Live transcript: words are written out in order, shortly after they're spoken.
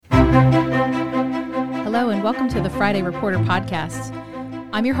Hello and welcome to the Friday Reporter podcast.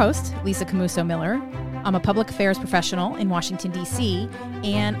 I'm your host, Lisa Camuso Miller. I'm a public affairs professional in Washington, D.C.,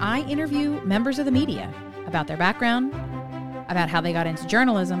 and I interview members of the media about their background, about how they got into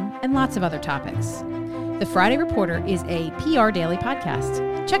journalism, and lots of other topics. The Friday Reporter is a PR Daily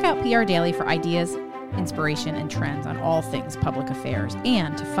podcast. Check out PR Daily for ideas, inspiration, and trends on all things public affairs,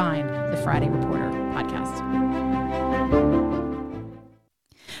 and to find the Friday Reporter podcast.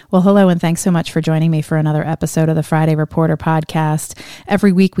 Well, hello, and thanks so much for joining me for another episode of the Friday Reporter podcast.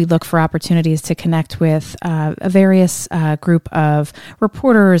 Every week, we look for opportunities to connect with a various group of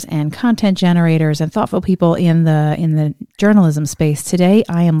reporters and content generators and thoughtful people in the journalism space. Today,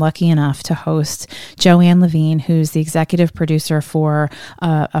 I am lucky enough to host Joanne Levine, who's the executive producer for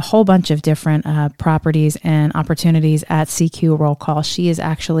a whole bunch of different properties and opportunities at CQ Roll Call. She is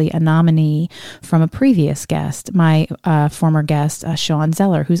actually a nominee from a previous guest, my former guest, Sean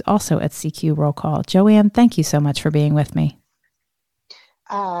Zeller, who's also at CQ Roll Call. Joanne, thank you so much for being with me.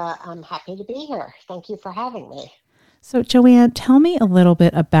 I'm happy to be here. Thank you for having me. So, Joanne, tell me a little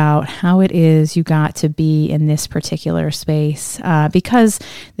bit about how it is you got to be in this particular space, because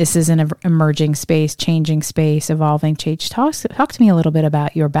this is an emerging space, changing space, evolving change. Talk to me a little bit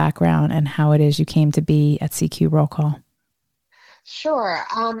about your background and how it is you came to be at CQ Roll Call. Sure.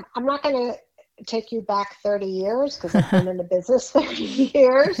 I'm not going to take you back 30 years because I've been in the business 30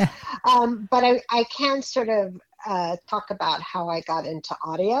 years. But I can sort of talk about how I got into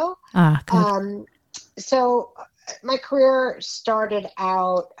audio. So my career started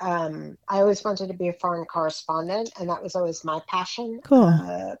out, I always wanted to be a foreign correspondent, and that was always my passion.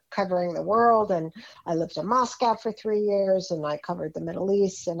 Cool. Covering the world. And I lived in Moscow for 3 years, and I covered the Middle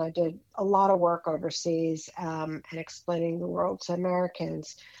East, and I did a lot of work overseas and explaining the world to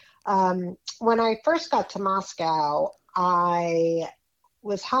Americans. When I first got to Moscow, I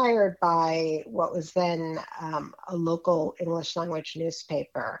was hired by what was then a local English language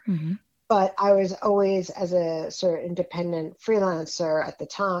newspaper. Mm-hmm. But I was always, as a sort of independent freelancer at the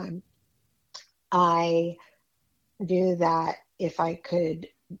time, I knew that if I could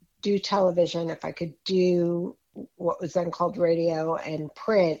do television, if I could do what was then called radio and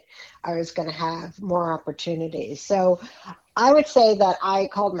print, I was going to have more opportunities. So I would say that I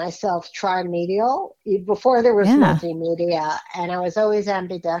called myself trimedial before there was multimedia, and I was always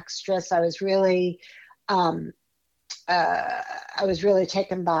ambidextrous. I was really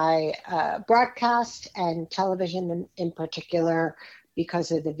taken by broadcast and television in particular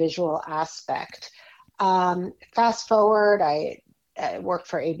because of the visual aspect. Fast forward, I worked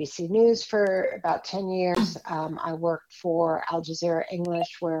for ABC News for about 10 years. I worked for Al Jazeera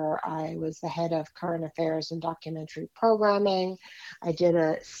English, where I was the head of current affairs and documentary programming. I did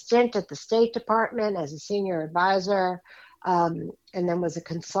a stint at the State Department as a senior advisor, and then was a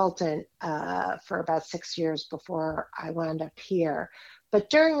consultant for about 6 years before I wound up here. But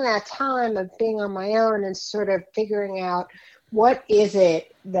during that time of being on my own and sort of figuring out what is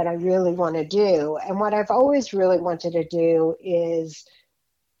it that I really want to do, and what I've always really wanted to do is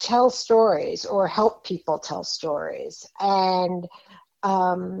tell stories or help people tell stories. And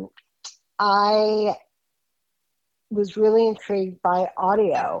I was really intrigued by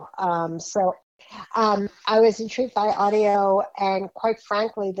audio. I was intrigued by audio, and quite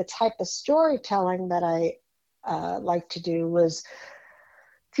frankly, the type of storytelling that I like to do was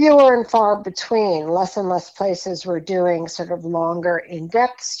fewer and far between. Less and less places were doing sort of longer,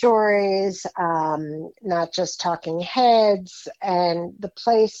 in-depth stories, not just talking heads. And the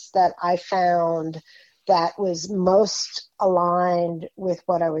place that I found that was most aligned with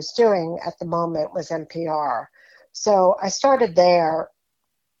what I was doing at the moment was NPR. So I started there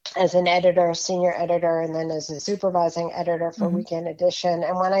as an editor, senior editor, and then as a supervising editor for Weekend Edition.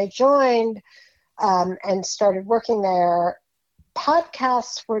 And when I joined and started working there,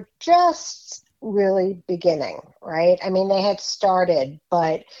 podcasts were just really beginning, right? I mean, they had started,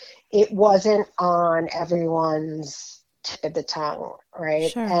 but it wasn't on everyone's tip of the tongue,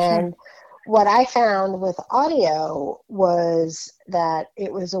 right? Sure. What I found with audio was that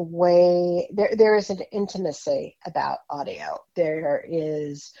it was a way, there is an intimacy about audio. There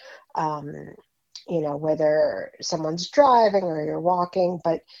is, whether someone's driving or you're walking,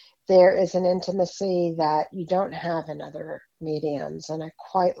 but there is an intimacy that you don't have in other mediums, and I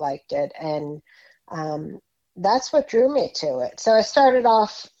quite liked it. And that's what drew me to it. So I started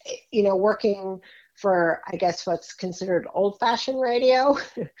off, working for, I guess, what's considered old-fashioned radio,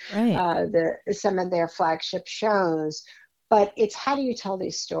 right. Some of their flagship shows. But it's how do you tell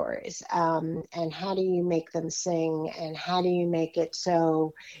these stories, and how do you make them sing, and how do you make it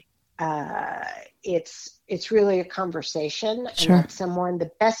so it's really a conversation, Sure. and that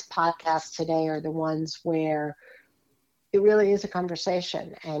the best podcasts today are the ones where it really is a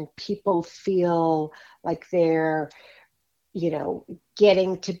conversation and people feel like they're,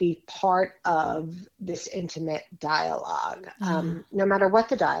 getting to be part of this intimate dialogue, no matter what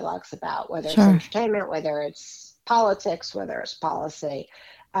the dialogue's about, whether it's Sure. entertainment, whether it's politics, whether it's policy.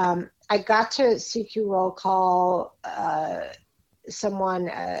 I got to CQ Roll Call. Someone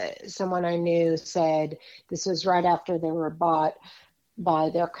I knew said this was right after they were bought by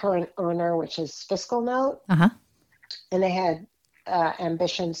their current owner, which is Fiscal Note, and they had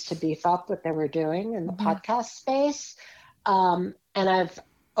ambitions to beef up what they were doing in the podcast space. And I've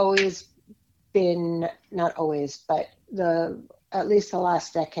always been, not always, but at least the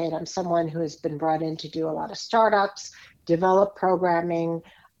last decade, I'm someone who has been brought in to do a lot of startups, develop programming,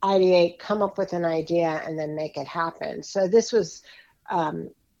 ideate, come up with an idea, and then make it happen. So this was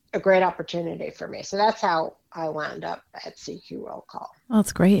a great opportunity for me. So that's how I wound up at CQ Roll Call. Well,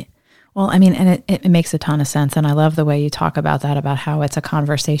 that's great. Well, I mean, and it makes a ton of sense. And I love the way you talk about that, about how it's a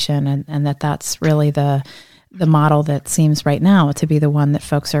conversation and that's really the model that seems right now to be the one that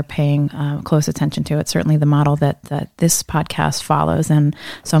folks are paying close attention to. It's certainly the model that this podcast follows. And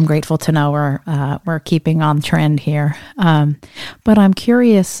so I'm grateful to know we're keeping on trend here. But I'm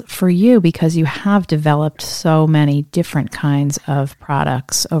curious for you, because you have developed so many different kinds of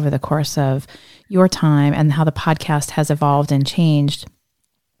products over the course of your time and how the podcast has evolved and changed.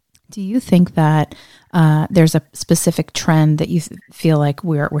 Do you think that there's a specific trend that you feel like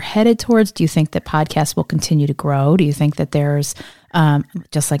we're headed towards? Do you think that podcasts will continue to grow? Do you think that there's,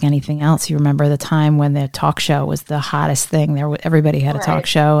 just like anything else, you remember the time when the talk show was the hottest thing? Everybody had a talk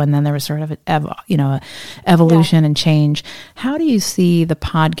show, and then there was sort of a evolution and change. How do you see the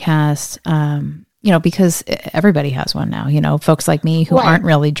podcast? Because everybody has one now, folks like me who aren't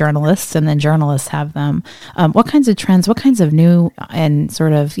really journalists, and then journalists have them. What kinds of trends, what kinds of new and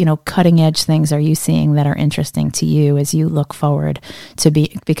sort of, cutting edge things are you seeing that are interesting to you as you look forward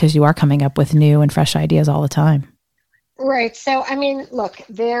because you are coming up with new and fresh ideas all the time? Right. So, I mean, look,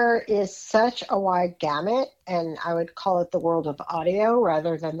 there is such a wide gamut, and I would call it the world of audio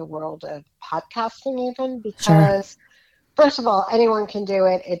rather than the world of podcasting even, because first of all, anyone can do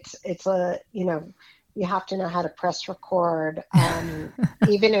it. It's a, you have to know how to press record.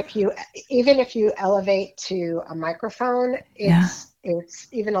 Even if you elevate to a microphone, it's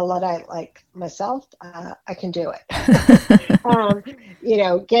even a Luddite like myself, I can do it.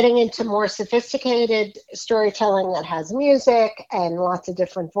 Getting into more sophisticated storytelling that has music and lots of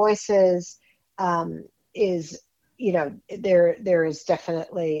different voices is, there is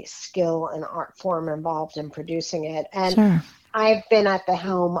definitely skill and art form involved in producing it. And I've been at the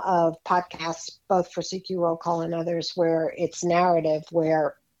helm of podcasts, both for CQ Roll Call and others, where it's narrative,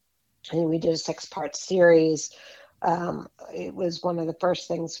 where we did a 6-part series. It was one of the first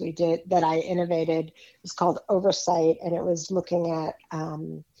things we did that I innovated. It was called Oversight, and it was looking at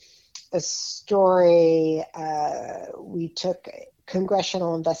a story. We took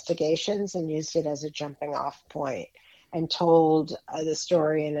congressional investigations and used it as a jumping off point and told the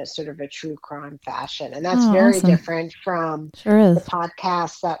story in a sort of a true crime fashion. And that's very different from the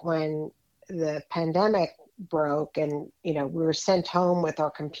podcast that when the pandemic broke and, we were sent home with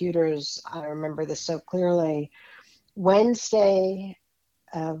our computers. I remember this so clearly. Wednesday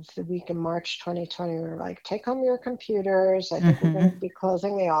of the week in March 2020, we were like, take home your computers. I think we're going to be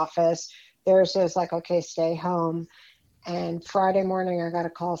closing the office. Thursday was like, okay, stay home. And Friday morning, I got a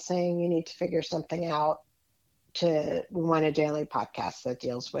call saying you need to figure something out. We want a daily podcast that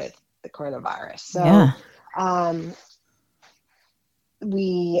deals with the coronavirus. So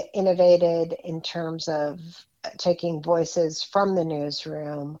we innovated in terms of taking voices from the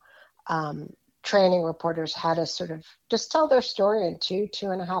newsroom, training reporters how to sort of just tell their story in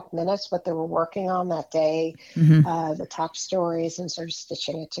 2.5 minutes, what they were working on that day, the top stories, and sort of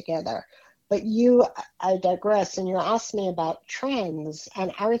stitching it together. But I digress, and you asked me about trends,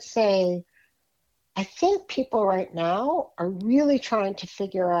 and I would say, I think people right now are really trying to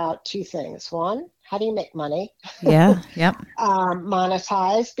figure out 2 things. One, how do you make money? Monetize,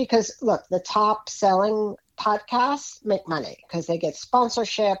 because look, the top selling podcasts make money because they get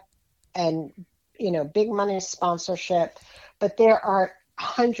sponsorship and, big money sponsorship, but there are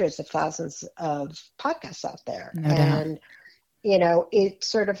hundreds of thousands of podcasts out there. No doubt. It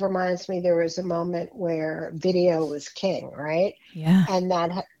sort of reminds me, there was a moment where video was king, right? Yeah. And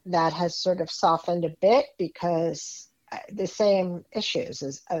that has sort of softened a bit because the same issues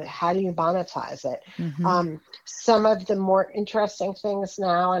is how do you monetize it? Some of the more interesting things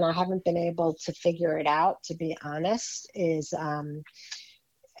now, and I haven't been able to figure it out, to be honest, is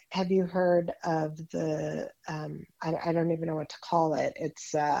have you heard of the, I don't even know what to call it.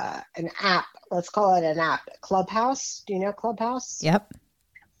 It's an app. Let's call it an app. Clubhouse. Do you know Clubhouse? Yep.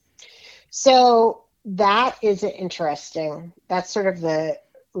 So that is interesting. That's sort of the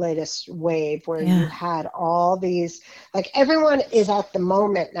latest wave where you had all these, like everyone is at the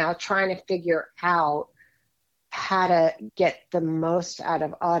moment now trying to figure out how to get the most out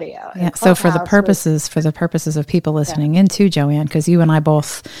of audio. Yeah. So for the purposes of people listening in too, Joanne, because you and I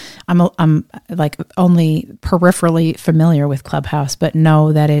both, I'm like only peripherally familiar with Clubhouse, but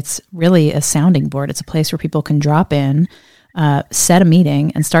know that it's really a sounding board. It's a place where people can drop in, set a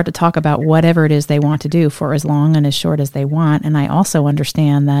meeting and start to talk about whatever it is they want to do for as long and as short as they want. And I also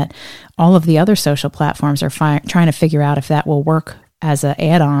understand that all of the other social platforms are trying to figure out if that will work as an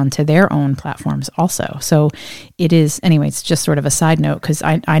add-on to their own platforms also. So it is, anyway, it's just sort of a side note because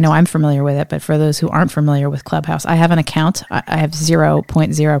I know I'm familiar with it, but for those who aren't familiar with Clubhouse, I have an account. I have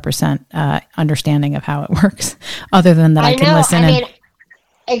 0.0% understanding of how it works other than that I can listen.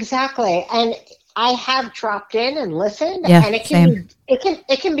 Exactly. And I have dropped in and listened, yeah, and it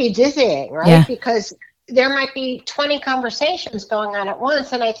can be dizzying, right? Yeah. Because there might be 20 conversations going on at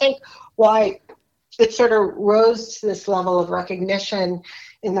once, and I think why it sort of rose to this level of recognition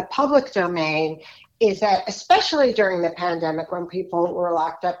in the public domain is that, especially during the pandemic when people were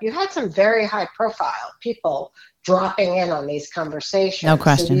locked up, you had some very high-profile people dropping in on these conversations. No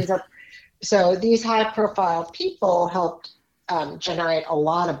question. So these high-profile people helped generate a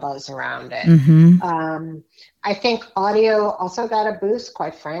lot of buzz around it. Mm-hmm. I think audio also got a boost,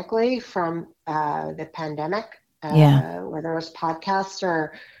 quite frankly, from the pandemic, whether it was podcasts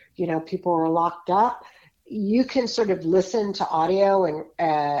or, people were locked up. You can sort of listen to audio and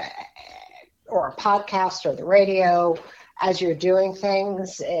or a podcast or the radio as you're doing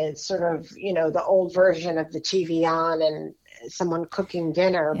things. It's sort of, the old version of the TV on and someone cooking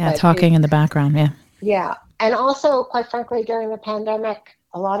dinner. Yeah, talking in the background, yeah. Yeah. And also, quite frankly, during the pandemic,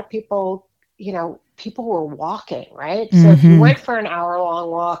 a lot of people, people were walking, right? Mm-hmm. So if you went for an hour-long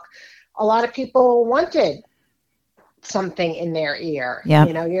walk, a lot of people wanted something in their ear. Yep.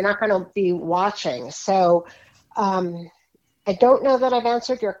 You're not going to be watching. So I don't know that I've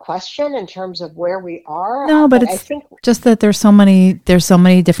answered your question in terms of where we are. No, but I think just that there's so many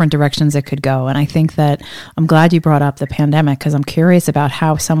different directions it could go. And I think that I'm glad you brought up the pandemic because I'm curious about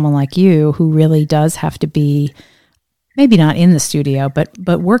how someone like you, who really does have to be maybe not in the studio, but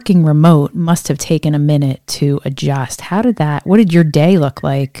working remote, must have taken a minute to adjust. What did your day look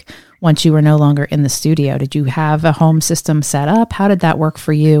like once you were no longer in the studio? Did you have a home system set up? How did that work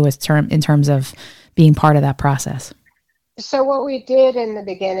for you in terms of being part of that process? So what we did in the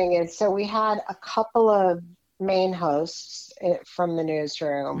beginning is, we had a couple of main hosts from the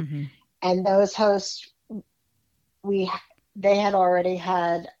newsroom, mm-hmm. and those hosts, they had already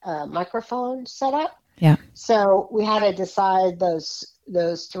had a microphone set up. Yeah. So we had to decide those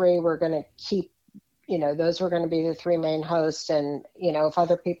three were going to keep, those were going to be the three main hosts, and if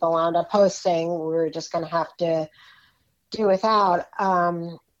other people wound up hosting, we were just going to have to do without.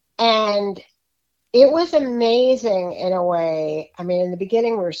 And it was amazing in a way. I mean, in the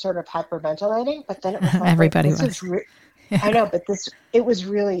beginning, we were sort of hyperventilating, but then it was like, everybody was. I know, but it was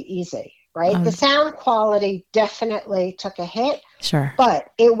really easy, right? The sound quality definitely took a hit. Sure.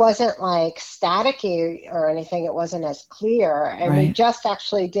 But it wasn't like staticky or anything. It wasn't as clear. And we just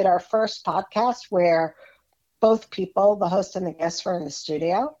actually did our first podcast where both people, the host and the guest, were in the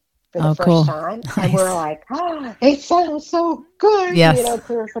studio for the first time. Nice. And we're like, it sounds so good. Yes.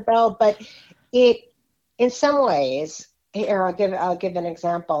 Clear as a bell. But it, in some ways, here, I'll give an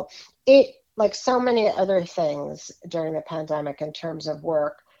example. It, like so many other things during the pandemic in terms of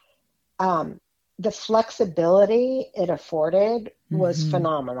work, the flexibility it afforded was mm-hmm.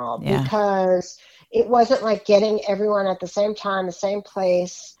 phenomenal because it wasn't like getting everyone at the same time, the same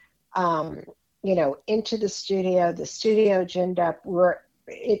place, into the studio. The studio ginned up.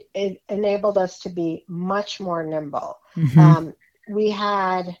 It enabled us to be much more nimble. Mm-hmm. We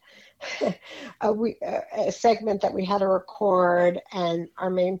had a segment that we had to record, and our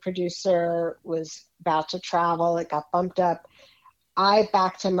main producer was about to travel. It got bumped up. I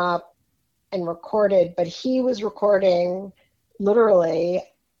backed him up and recorded, but he was recording literally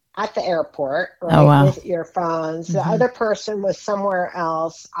at the airport, right? Oh, wow. With earphones. Mm-hmm. The other person was somewhere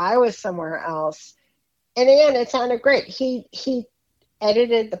else. I was somewhere else. And again, it sounded great. He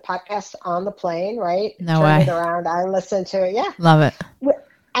edited the podcast on the plane, right? No way. Turned it around. I listened to it. Yeah. Love it.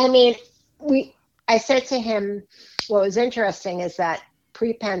 I mean, I said to him, what was interesting is that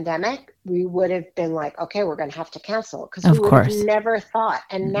pre-pandemic, we would have been like, okay, we're going to have to cancel because we would have never thought.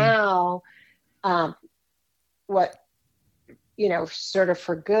 And mm-hmm. now, sort of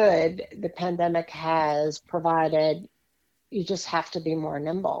for good, the pandemic has provided, you just have to be more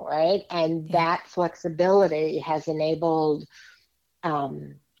nimble, right? And Yeah. that flexibility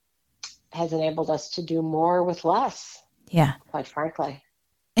um, has enabled us to do more with less, Yeah. quite frankly.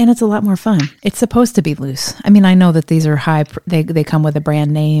 And it's a lot more fun. It's supposed to be loose. I mean, I know that these are they come with a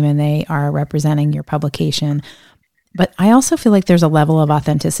brand name and they are representing your publication. But I also feel like there's a level of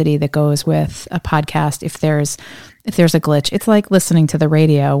authenticity that goes with a podcast. If there's a glitch, it's like listening to the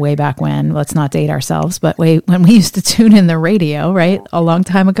radio way back when. Let's not date ourselves, but when we used to tune in the radio, right, a long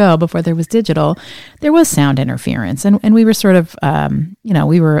time ago before there was digital, there was sound interference, and we were sort of,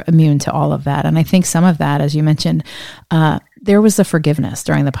 we were immune to all of that. And I think some of that, as you mentioned, there was a forgiveness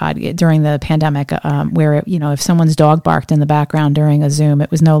during the pandemic, where if someone's dog barked in the background during a Zoom, it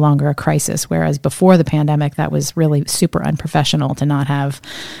was no longer a crisis. Whereas before the pandemic, that was really super unprofessional to not have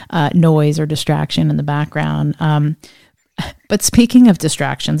noise or distraction in the background. But speaking of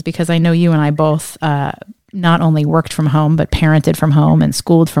distractions, because I know you and I both not only worked from home, but parented from home and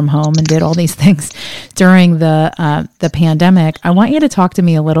schooled from home and did all these things during the pandemic, I want you to talk to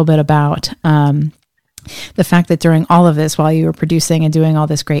me a little bit about the fact that during all of this, while you were producing and doing all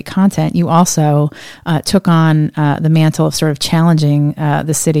this great content, you also took on the mantle of sort of challenging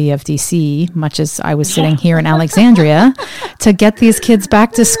the city of DC, much as I was sitting here in Alexandria, to get these kids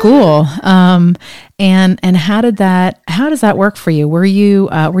back to school. And how does that work for you? Were you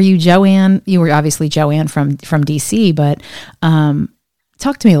Joanne? You were obviously Joanne from DC, but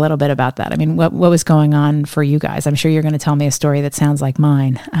talk to me a little bit about that. I mean, what was going on for you guys? I'm sure you're going to tell me a story that sounds like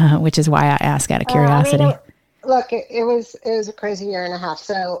mine, which is why I ask out of curiosity. Look, it was a crazy year and a half.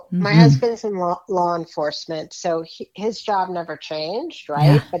 So my husband's in law enforcement, so his job never changed,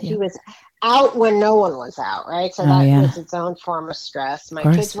 right? Yeah, but he was out when no one was out, right? So that was its own form of stress. My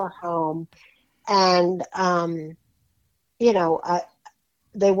kids were home, and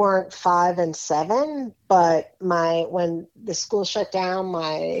they weren't 5 and 7, but when the school shut down,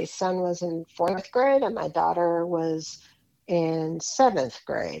 my son was in 4th grade and my daughter was in 7th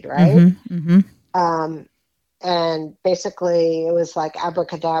grade, right? And basically it was like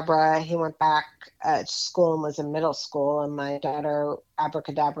abracadabra. He went back to school and was in middle school, and my daughter,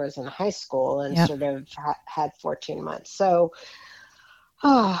 abracadabra, is in high school and sort of had 14 months. So,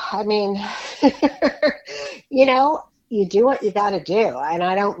 I mean, you do what you got to do. And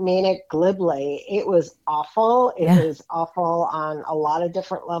I don't mean it glibly. It was awful. It was awful on a lot of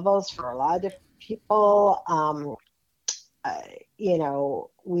different levels for a lot of different people.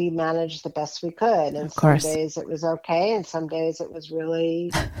 We managed the best we could. And some days it was okay. And some days it was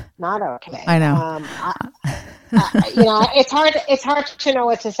really not okay. I know. It's hard to know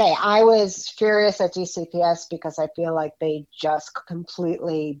what to say. I was furious at DCPS because I feel like they just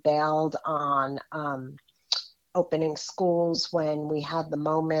completely bailed on, opening schools when we had the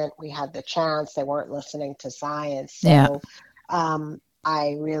moment, we had the chance. They weren't listening to science. So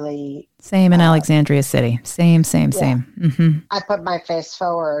I really... Same in Alexandria City. Same. Mm-hmm. I put my face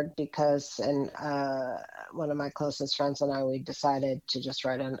forward because one of my closest friends and I, we decided to just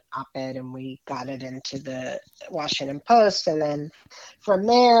write an op-ed, and we got it into the Washington Post. And then from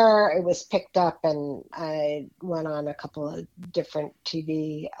there, it was picked up, and I went on a couple of different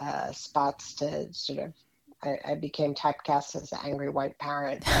TV spots to sort of... I became typecast as the angry white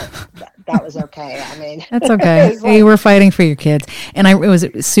parent. That was okay. I mean, that's okay. You were fighting for your kids, and it was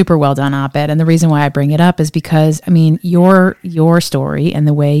a super well done op-ed. And the reason why I bring it up is because, I mean, your story and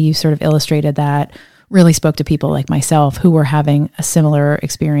the way you sort of illustrated that really spoke to people like myself who were having a similar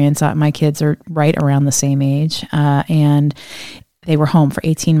experience. My kids are right around the same age, and they were home for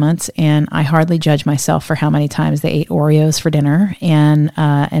 18 months, and I hardly judge myself for how many times they ate Oreos for dinner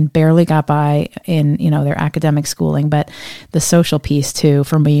and barely got by in their academic schooling. But the social piece too,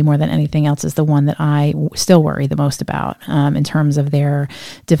 for me, more than anything else, is the one that I still worry the most about in terms of their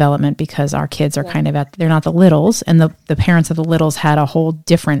development, because our kids are kind of they're not the littles, and the parents of the littles had a whole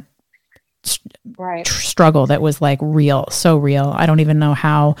different struggle that was like so real. I don't even know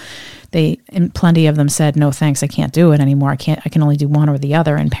how and plenty of them said, no, thanks, I can't do it anymore. I can only do one or the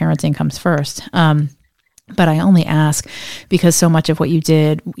other, and parenting comes first. But I only ask because so much of what you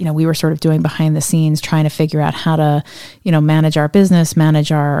did, we were sort of doing behind the scenes, trying to figure out how to, manage our business,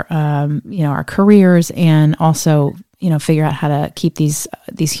 manage our, our careers, and also, figure out how to keep these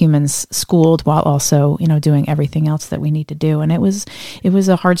humans schooled while also, doing everything else that we need to do. And it was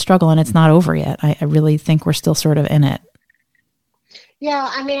a hard struggle, and it's not over yet. I really think we're still sort of in it.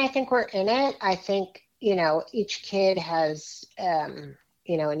 Yeah, I mean, I think we're in it. I think, each kid has, and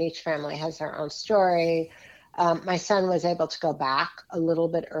each family has their own story. My son was able to go back a little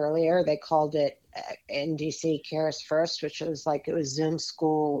bit earlier. They called it in DC, Cares First, which was like, it was Zoom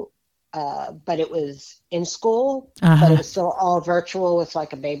school, but it was in school, but it was still all virtual with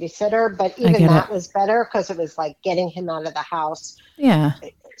like a babysitter. But even that was better because it was like getting him out of the house,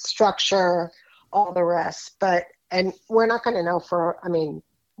 structure, all the rest. And we're not going to know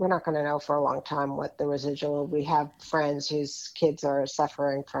we're not going to know for a long time what the residual. We have friends whose kids are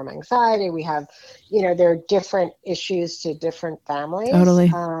suffering from anxiety. We have, there are different issues to different families. Totally.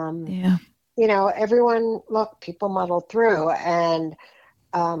 People muddle through, and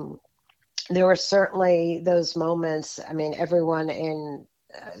there were certainly those moments. I mean, everyone in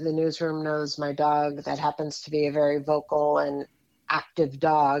the newsroom knows my dog that happens to be a very vocal and active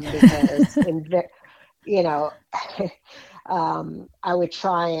dog because I would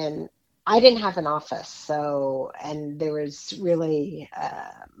try, and I didn't have an office. And there was really,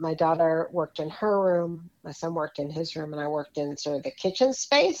 my daughter worked in her room, my son worked in his room, and I worked in sort of the kitchen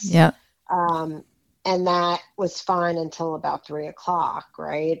space. Yeah. And that was fine until about 3:00,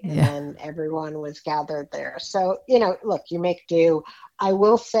 right? And then everyone was gathered there. So, look, you make do. I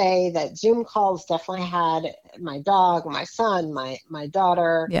will say that Zoom calls definitely had my dog, my son, my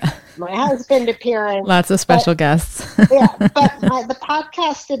daughter, my husband appearing. Lots of special guests. But the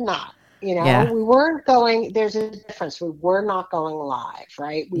podcast did not. We weren't going, there's a difference. We were not going live,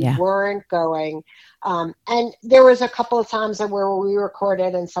 right? We weren't going, and there was a couple of times where we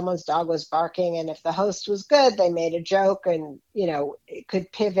recorded and someone's dog was barking, and if the host was good, they made a joke and, it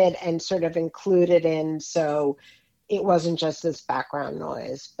could pivot and sort of include it in. So it wasn't just this background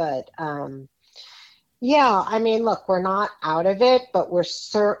noise, but, look, we're not out of it, but we're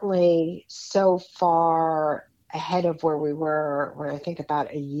certainly so far ahead of where we were when I think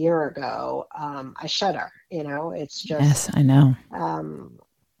about a year ago. I shudder, it's just. Yes, I know.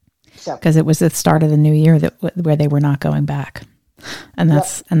 So because it was the start of the new year where they were not going back. And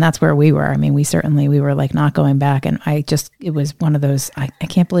that's where we were. I mean, we were like not going back. And it was one of those, I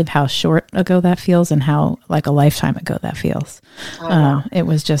can't believe how short ago that feels and how like a lifetime ago that feels. It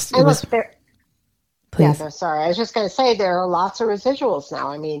was just, it was. Please. Yeah, no, sorry. I was just going to say there are lots of residuals now.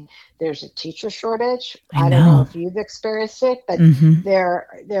 I mean, there's a teacher shortage. I don't know if you've experienced it, but there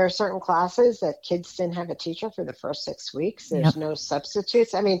are certain classes that kids didn't have a teacher for the first 6 weeks. There's no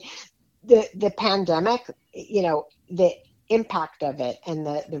substitutes. I mean, the pandemic, the impact of it and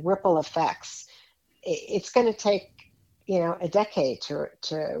the ripple effects, it's going to take, a decade to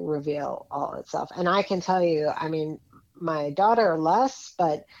reveal all itself. And I can tell you, I mean, my daughter less,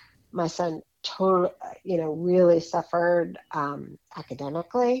 but my son really suffered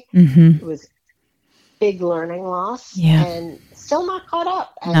academically. It was big learning loss and still not caught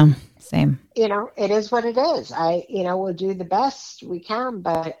up. And, no, same. It is what it is. We'll do the best we can,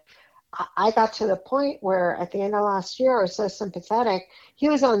 but I got to the point where at the end of last year, I was so sympathetic. He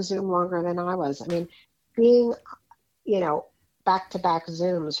was on Zoom longer than I was. I mean, being, back-to-back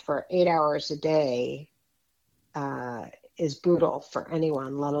Zooms for 8 hours a day, is brutal for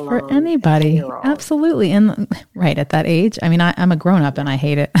anyone, let alone for anybody. Absolutely. And right at that age, I mean, I'm a grown up and I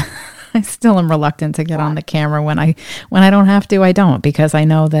hate it. I still am reluctant to get on the camera when I don't have to, I don't, because I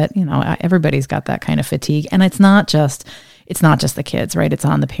know that, everybody's got that kind of fatigue, and it's not just the kids, right? It's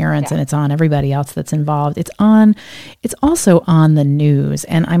on the parents and it's on everybody else that's involved. It's also on the news.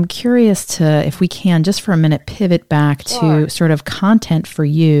 And I'm curious to, if we can just for a minute, pivot back to sort of content for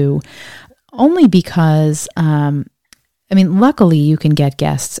you, only because, luckily you can get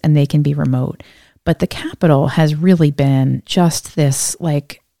guests and they can be remote, but the Capitol has really been just this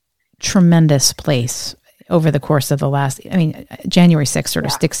like tremendous place over the course of the last, January 6th sort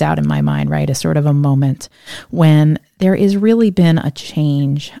of sticks out in my mind, right? As sort of a moment when there has really been a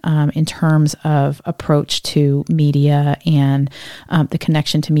change in terms of approach to media and the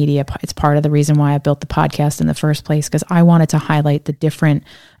connection to media. It's part of the reason why I built the podcast in the first place, because I wanted to highlight the different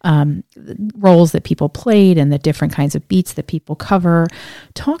roles that people played and the different kinds of beats that people cover.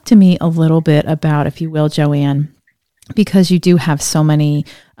 Talk to me a little bit about, if you will, Joanne, because you do have so many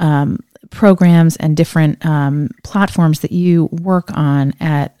programs and different platforms that you work on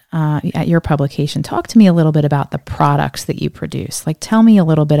at your publication. Talk to me a little bit about the products that you produce. Like, tell me a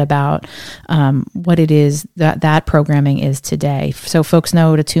little bit about what it is that programming is today, so folks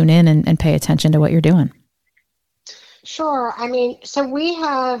know to tune in and pay attention to what you're doing. Sure. So we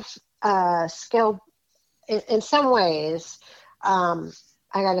have scaled in some ways. I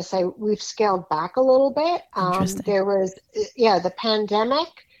got to say, we've scaled back a little bit. There was, the pandemic.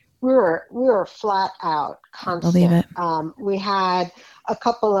 We were flat out constant. Believe it. We had a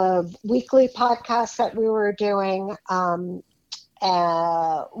couple of weekly podcasts that we were doing. One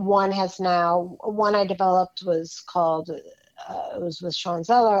I developed was called it was with Sean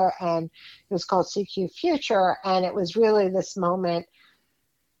Zeller, and it was called CQ Future. And it was really this moment,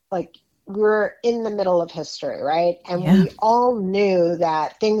 like, we're in the middle of history, right? And we all knew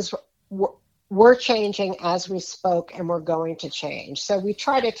that things were changing as we spoke, and were going to change. So we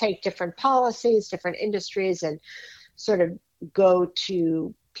try to take different policies, different industries, and sort of go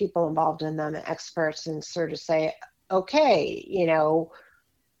to people involved in them, experts, and sort of say, okay,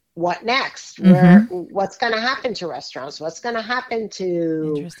 what next? What's going to happen to restaurants? What's going to happen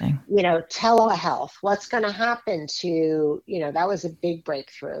to, telehealth? What's going to happen to, that was a big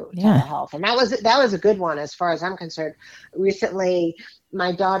breakthrough, telehealth. And that was a good one as far as I'm concerned. Recently,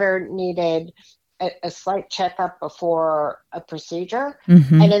 my daughter needed a slight checkup before a procedure.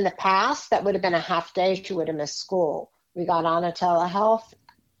 And in the past, that would have been a half day. She would have missed school. We got on a telehealth,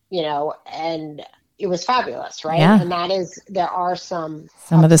 and it was fabulous, right? Yeah. And there are some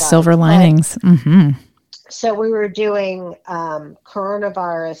of the silver linings. So we were doing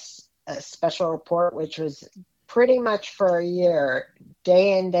coronavirus special report, which was pretty much for a year,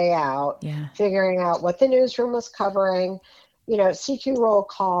 day in, day out, figuring out what the newsroom was covering. CQ Roll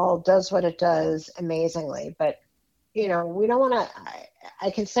Call does what it does amazingly, but we don't want to.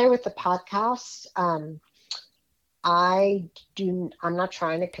 I can say with the podcast, I'm not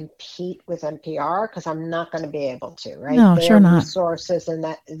trying to compete with NPR, because I'm not going to be able to, right? No, sure not. Resources and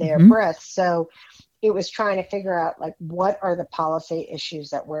their breadth. So it was trying to figure out, like, what are the policy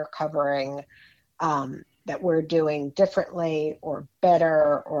issues that we're covering, that we're doing differently or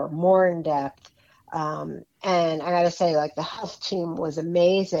better or more in depth. And I got to say, like, the health team was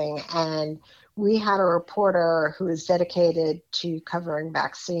amazing. And we had a reporter who was dedicated to covering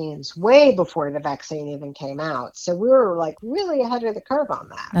vaccines way before the vaccine even came out. So we were, like, really ahead of the curve on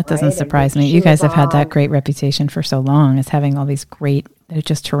that. That doesn't surprise me. You guys have had that great reputation for so long as having all these great,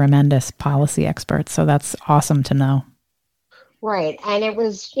 just tremendous policy experts. So that's awesome to know. Right. And it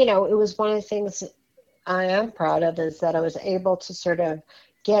was, it was one of the things I am proud of, is that I was able to sort of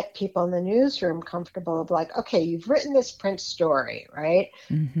get people in the newsroom comfortable of, like, okay, you've written this print story, right?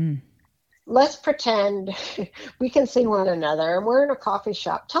 Let's pretend we can see one another, and we're in a coffee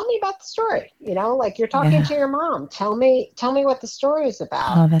shop. Tell me about the story. Like, you're talking to your mom. Tell me what the story is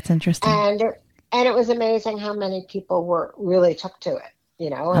about. Oh, that's interesting. And it was amazing how many people really took to it.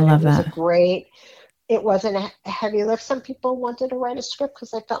 And I love that. It wasn't a heavy lift. Some people wanted to write a script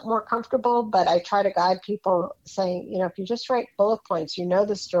because they felt more comfortable, but I try to guide people, saying, if you just write bullet points,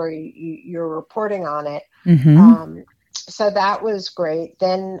 the story, you're reporting on it. So that was great.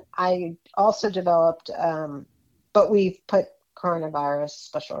 Then I also developed, but we've put coronavirus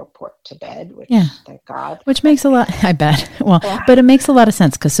special report to bed, which, thank God. Which makes a lot, I bet. Well, but it makes a lot of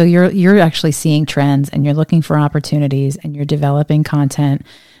sense, because so you're actually seeing trends, and you're looking for opportunities, and you're developing content,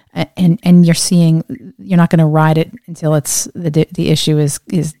 and you're not going to ride it until it's the issue is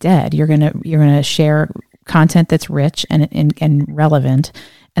dead. You're gonna share content that's rich and relevant.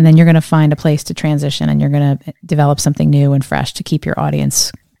 And then you're going to find a place to transition, and you're going to develop something new and fresh to keep your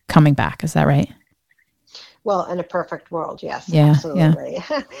audience coming back. Is that right? Well, in a perfect world, yes, yeah, absolutely.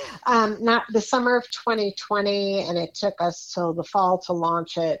 Not the summer of 2020, and it took us till the fall to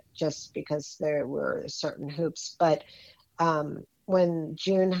launch it, just because there were certain hoops. But when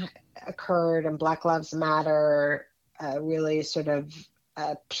June occurred and Black Lives Matter really sort of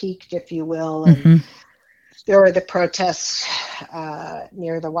peaked, if you will, and there were the protests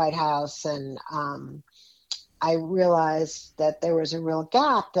near the White House, and I realized that there was a real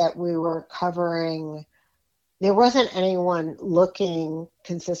gap that we were covering. There wasn't anyone looking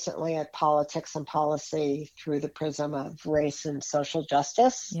consistently at politics and policy through the prism of race and social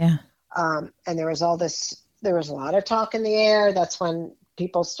justice. Yeah. And there was a lot of talk in the air. That's when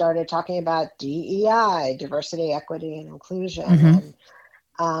people started talking about DEI, diversity, equity, and inclusion.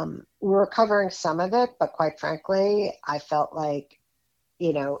 And we were covering some of it, but quite frankly, I felt like,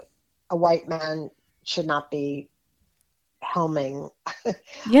 a white man should not be helming.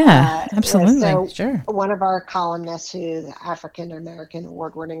 Yeah, absolutely. So sure. One of our columnists, who's an African-American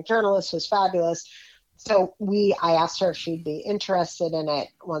award-winning journalist, was fabulous. So I asked her if she'd be interested in it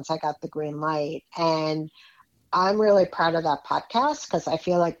once I got the green light. And I'm really proud of that podcast, because I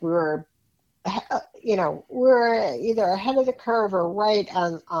feel like we're either ahead of the curve or right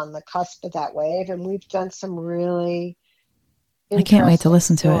on the cusp of that wave. And we've done some really I can't wait to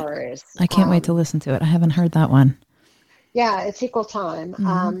listen stories. To it. I can't wait to listen to it. I haven't heard that one. Yeah, it's equal time.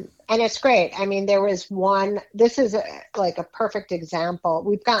 And it's great. I mean, there was one, this is like a perfect example.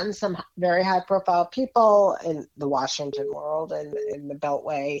 We've gotten some very high profile people in the Washington world and in the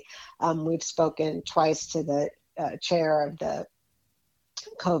Beltway. We've spoken twice to the chair of the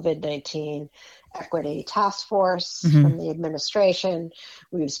COVID-19 Equity Task Force from the administration.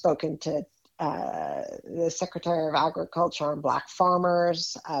 We've spoken to the Secretary of Agriculture and Black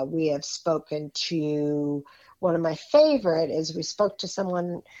farmers. We have spoken to, one of my favorite is we spoke to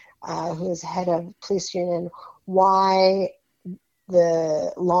someone who is head of police union, why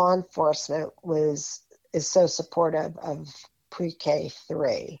the law enforcement is so supportive of pre-K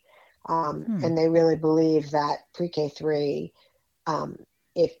 3. And they really believe that pre-K 3,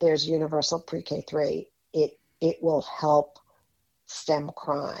 if there's universal pre-K 3, it will help stem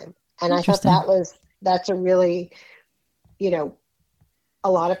crime. And I thought that's a really, a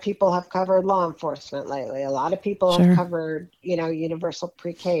lot of people have covered law enforcement lately. A lot of people have covered, universal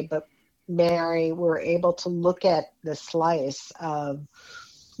pre-K, but Mary, we're able to look at the slice of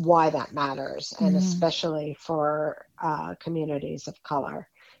why that matters, and especially for communities of color.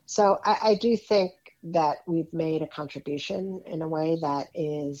 So I do think that we've made a contribution in a way that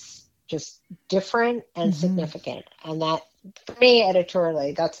is just different and significant. And that, for me,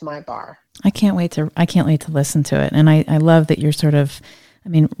 editorially, that's my bar. I can't wait to listen to it. And I love that you're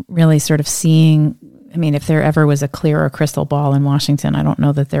really sort of seeing, if there ever was a clearer crystal ball in Washington, I don't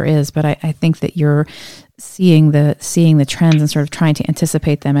know that there is, but I think that you're seeing the trends and sort of trying to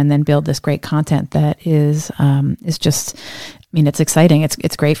anticipate them and then build this great content that is just, it's exciting.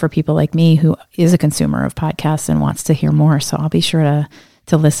 It's great for people like me who is a consumer of podcasts and wants to hear more. So I'll be sure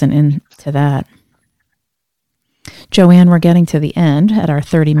to listen in to that. Joanne, we're getting to the end at our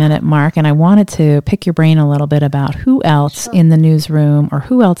 30-minute mark, and I wanted to pick your brain a little bit about who else in the newsroom or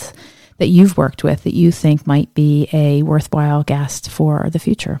who else that you've worked with that you think might be a worthwhile guest for the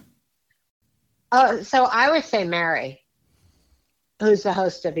future. So I would say Mary, who's the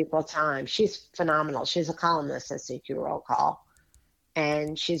host of Equal Time. She's phenomenal. She's a columnist at CQ Roll Call,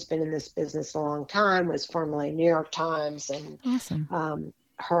 and she's been in this business a long time, was formerly New York Times, and awesome.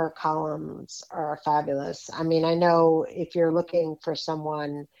 Her columns are fabulous. I know if you're looking for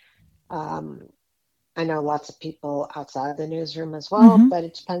someone, I know lots of people outside the newsroom as well, but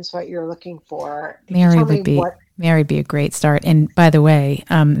it depends what you're looking for. Mary would be a great start. And by the way,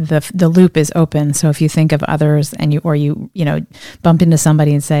 the loop is open. So if you think of others and you bump into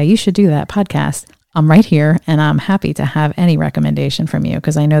somebody and say, you should do that podcast, I'm right here, and I'm happy to have any recommendation from you,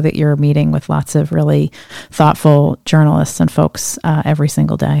 because I know that you're meeting with lots of really thoughtful journalists and folks every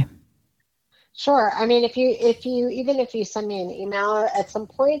single day. Sure. If you send me an email at some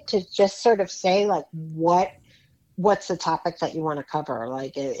point to just sort of say like what's the topic that you want to cover?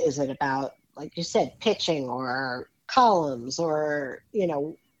 Like, is it about, like you said, pitching or columns or,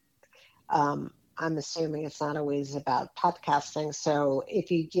 I'm assuming it's not always about podcasting. So if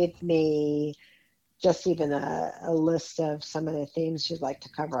you give me just even a list of some of the themes you'd like to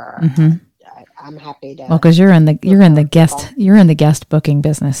cover, I'm happy to. Well, because you're in the guest booking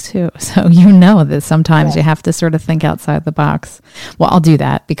business too, so that sometimes you have to sort of think outside the box. Well, I'll do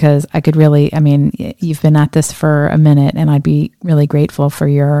that because I could really. You've been at this for a minute, and I'd be really grateful for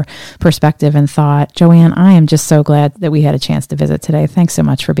your perspective and thought, Joanne. I am just so glad that we had a chance to visit today. Thanks so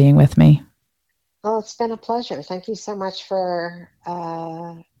much for being with me. Well, it's been a pleasure. Thank you so much for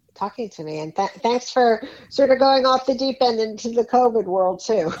talking to me, and thanks for sort of going off the deep end into the COVID world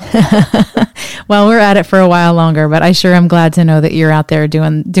too. Well, we're at it for a while longer, but I sure am glad to know that you're out there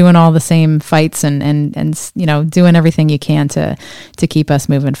doing all the same fights and doing everything you can to keep us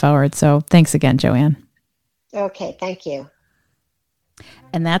moving forward. So thanks again, Joanne. Okay, thank you.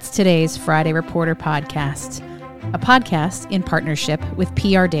 And that's today's Friday Reporter podcast. A podcast in partnership with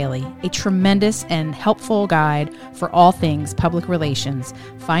PR Daily, a tremendous and helpful guide for all things public relations.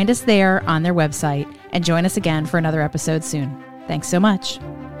 Find us there on their website and join us again for another episode soon. Thanks so much.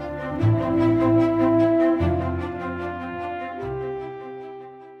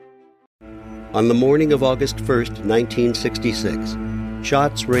 On the morning of August 1st, 1966,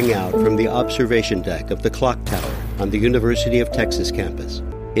 shots ring out from the observation deck of the clock tower on the University of Texas campus.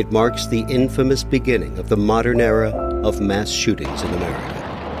 It marks the infamous beginning of the modern era of mass shootings in America.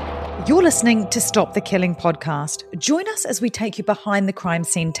 You're listening to Stop the Killing podcast. Join us as we take you behind the crime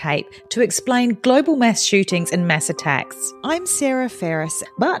scene tape to explain global mass shootings and mass attacks. I'm Sarah Ferris,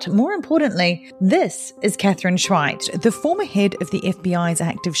 but more importantly, this is Catherine Schweit, the former head of the FBI's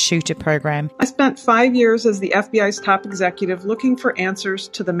active shooter program. I spent 5 years as the FBI's top executive looking for answers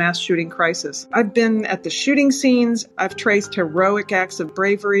to the mass shooting crisis. I've been at the shooting scenes, I've traced heroic acts of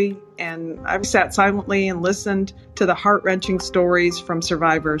bravery, and I've sat silently and listened to the heart-wrenching stories from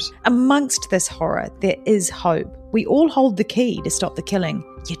survivors. Amongst this horror, there is hope. We all hold the key to stop the killing.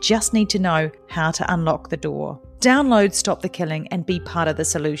 You just need to know how to unlock the door. Download Stop the Killing and be part of the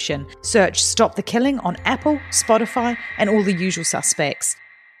solution. Search Stop the Killing on Apple, Spotify, and all the usual suspects.